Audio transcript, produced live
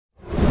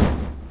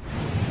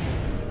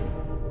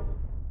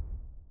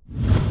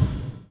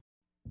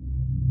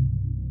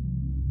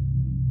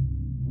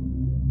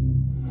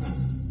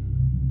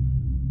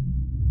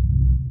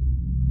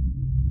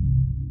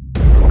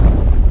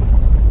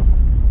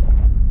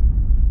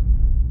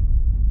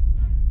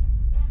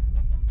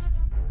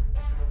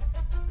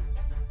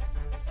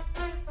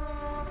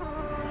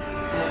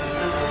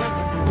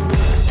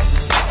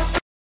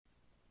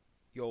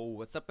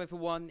What's up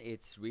everyone,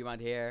 it's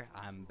IRewind here.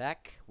 I'm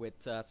back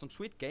with some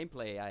sweet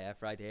gameplay I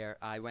have right here.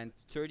 I went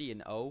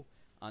 30-0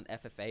 on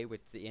FFA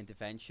with the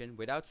intervention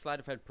without Sleight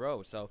of Hand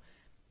Pro, so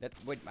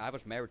I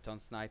was marathon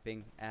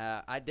sniping.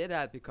 I did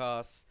that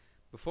because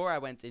before I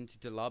went into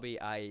the lobby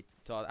I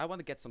thought I want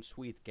to get some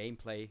sweet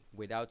gameplay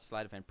without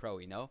Sleight of Hand Pro,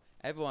 you know?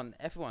 Everyone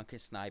can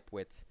snipe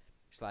with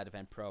Sleight of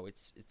Hand Pro,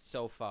 it's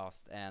so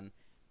fast, and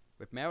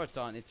with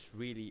marathon it's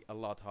really a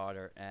lot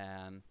harder,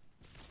 and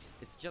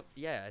it's just,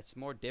 yeah, it's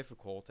more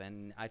difficult.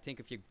 And I think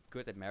if you're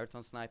good at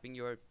marathon sniping,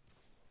 you're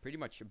pretty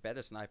much a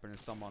better sniper than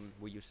someone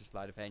who uses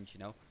sleight of hand,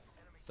 you know.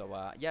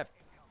 So yeah,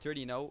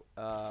 30-0.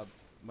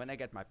 When I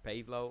get my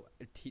payflow,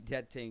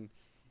 that thing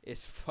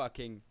is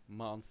fucking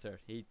monster.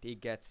 He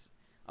gets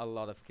a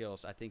lot of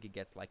kills. I think he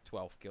gets like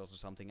 12 kills or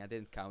something. I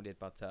didn't count it,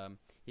 but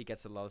he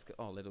gets a lot of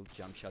oh, little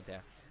jump shot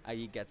there.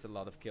 He gets a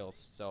lot of kills.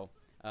 So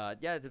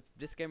yeah,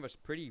 this game was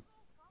pretty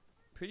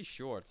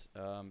short.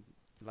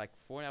 Like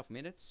 4.5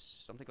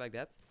 minutes, something like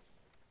that,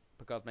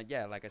 because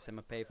yeah, like I said,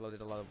 my payflow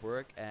did a lot of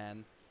work,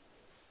 and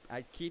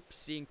I keep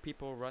seeing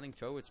people running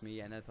towards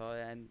me, and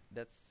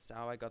that's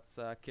how I got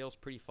kills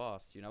pretty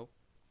fast, you know.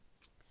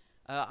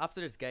 After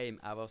this game,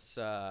 I was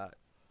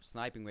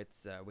sniping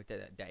with the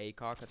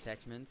ACOG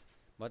attachment,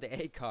 but the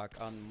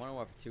ACOG on Modern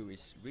Warfare 2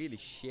 is really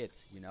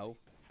shit, you know.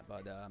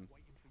 But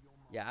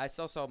yeah, I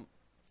saw some.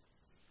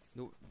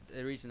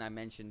 The reason I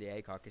mentioned the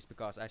ACOG is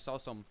because I saw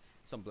some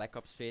Black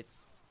Ops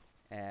vids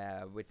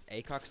with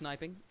ACOG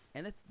sniping,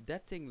 and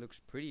that thing looks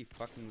pretty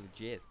fucking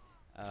legit.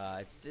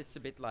 It's a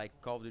bit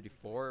like Call of Duty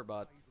 4,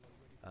 but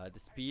the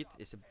speed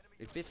is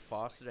a bit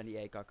faster than the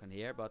ACOG on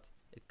here, but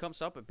it comes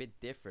up a bit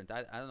different.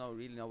 I don't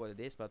really know what it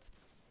is, but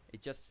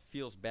it just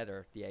feels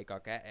better, the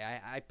ACOG.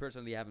 I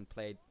personally haven't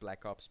played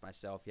Black Ops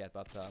myself yet,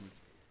 but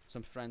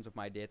some friends of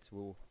mine did,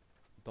 who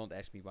don't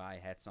ask me why. I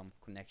had some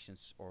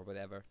connections or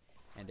whatever,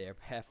 and they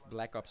have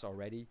Black Ops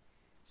already,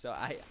 so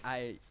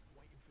I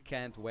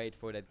can't wait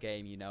for that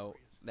game, you know.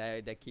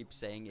 They keep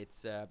saying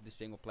it's the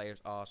single player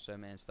is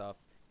awesome and stuff,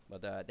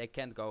 but they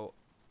can't go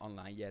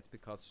online yet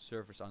because the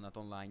servers are not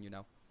online, you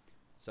know.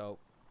 So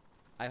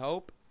I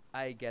hope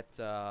I get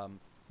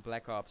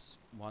Black Ops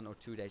 1 or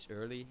 2 days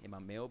early in my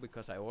mail,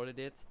 because I ordered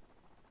it.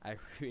 I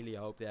really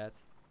hope that.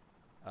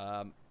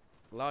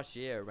 Last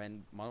year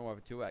when Modern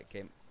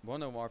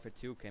Warfare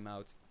 2 came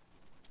out,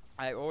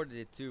 I ordered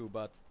it too,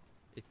 but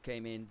it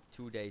came in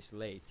 2 days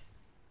late.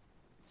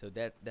 So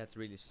that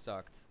really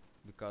sucked,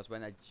 because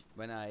when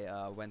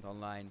I went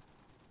online,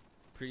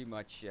 pretty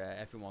much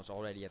everyone's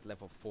already at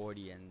level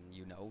 40, and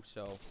you know,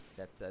 so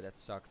that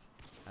sucked.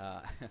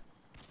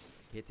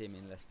 Hit him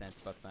in less stance,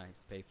 but my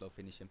payflow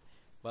finished him.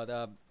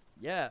 But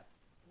yeah,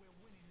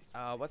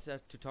 what's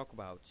there to talk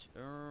about?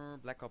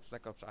 Black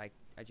Ops. I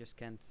just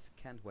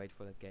can't wait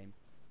for that game.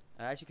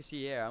 As you can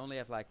see here, I only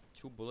have like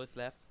 2 bullets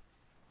left,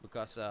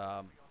 because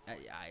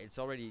it's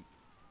already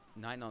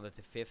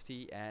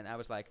 950, and I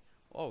was like,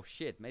 oh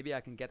shit, maybe I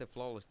can get a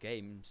flawless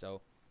game.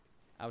 So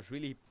I was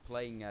really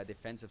playing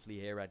defensively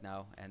here right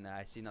now, and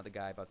I see another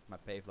guy, but my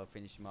payflow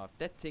finished him off.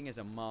 That thing is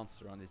a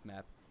monster on this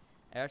map.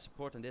 Air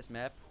support on this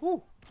map,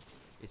 whoo,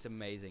 is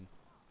amazing.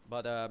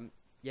 But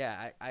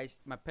yeah,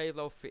 my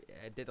payflow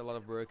did a lot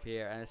of work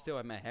here, and I still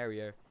have my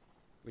Harrier,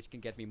 which can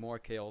get me more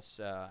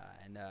kills.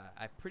 And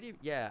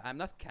I'm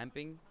not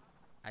camping.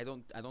 I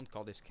don't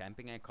call this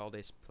camping. I call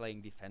this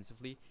playing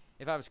defensively.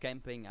 If I was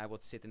camping, I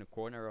would sit in a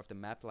corner of the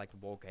map like the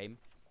whole game.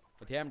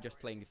 But here I'm just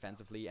playing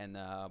defensively and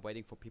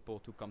waiting for people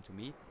to come to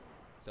me.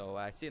 So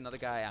I see another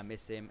guy, I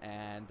miss him,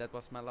 and that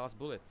was my last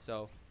bullet.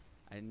 So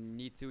I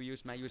need to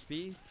use my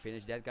USB,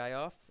 finish that guy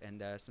off, and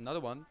there's another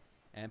one,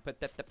 and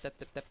put tap,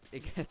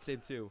 it gets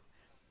him too.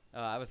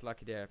 I was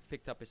lucky there,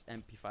 picked up his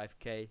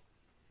MP5K,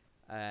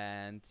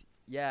 and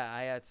yeah,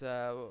 I had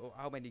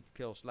how many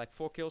kills? Like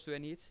 4 kills do I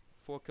need?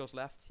 4 kills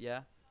left,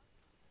 yeah.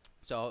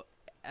 So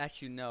as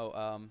you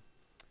know,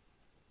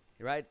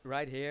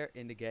 right here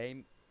in the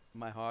game,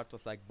 my heart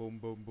was like boom,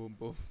 boom, boom,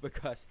 boom,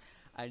 because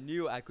I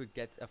knew I could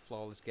get a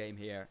flawless game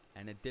here,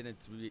 and I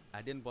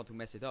didn't want to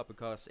mess it up,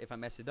 because if I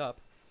mess it up,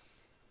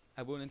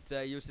 I wouldn't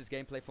use this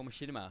gameplay for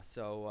Machinima.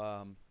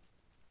 So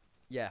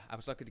yeah, I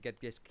was lucky to get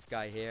this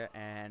guy here,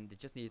 and it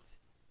just needs.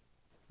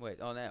 Wait,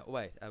 oh no,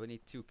 wait, I would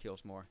need 2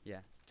 kills more.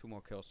 Yeah, 2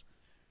 more kills.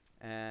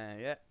 And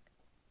yeah,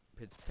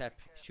 tap,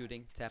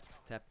 shooting, tap,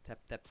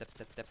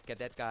 get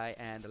that guy,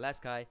 and the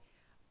last guy.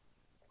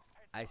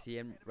 I see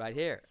him right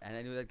here, and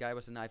I knew that guy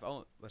was a knife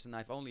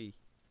only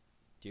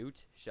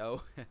dude.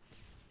 So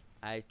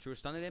I threw a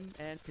stun at him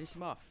and finished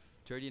him off.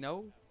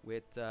 30-0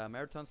 with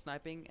marathon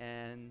sniping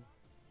and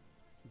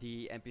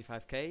the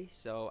MP5K.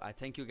 So I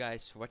thank you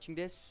guys for watching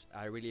this.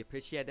 I really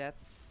appreciate that.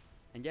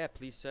 And yeah,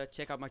 please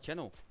check out my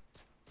channel.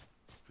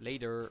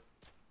 Later.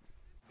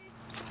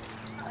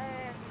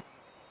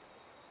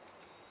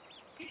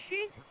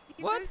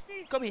 What?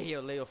 Come here,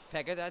 you little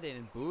faggot. I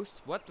didn't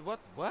boost. What?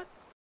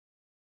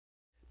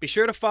 Be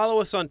sure to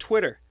follow us on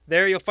Twitter.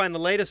 There you'll find the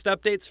latest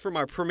updates from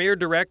our premier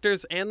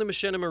directors and the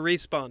Machinima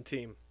Respawn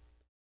team.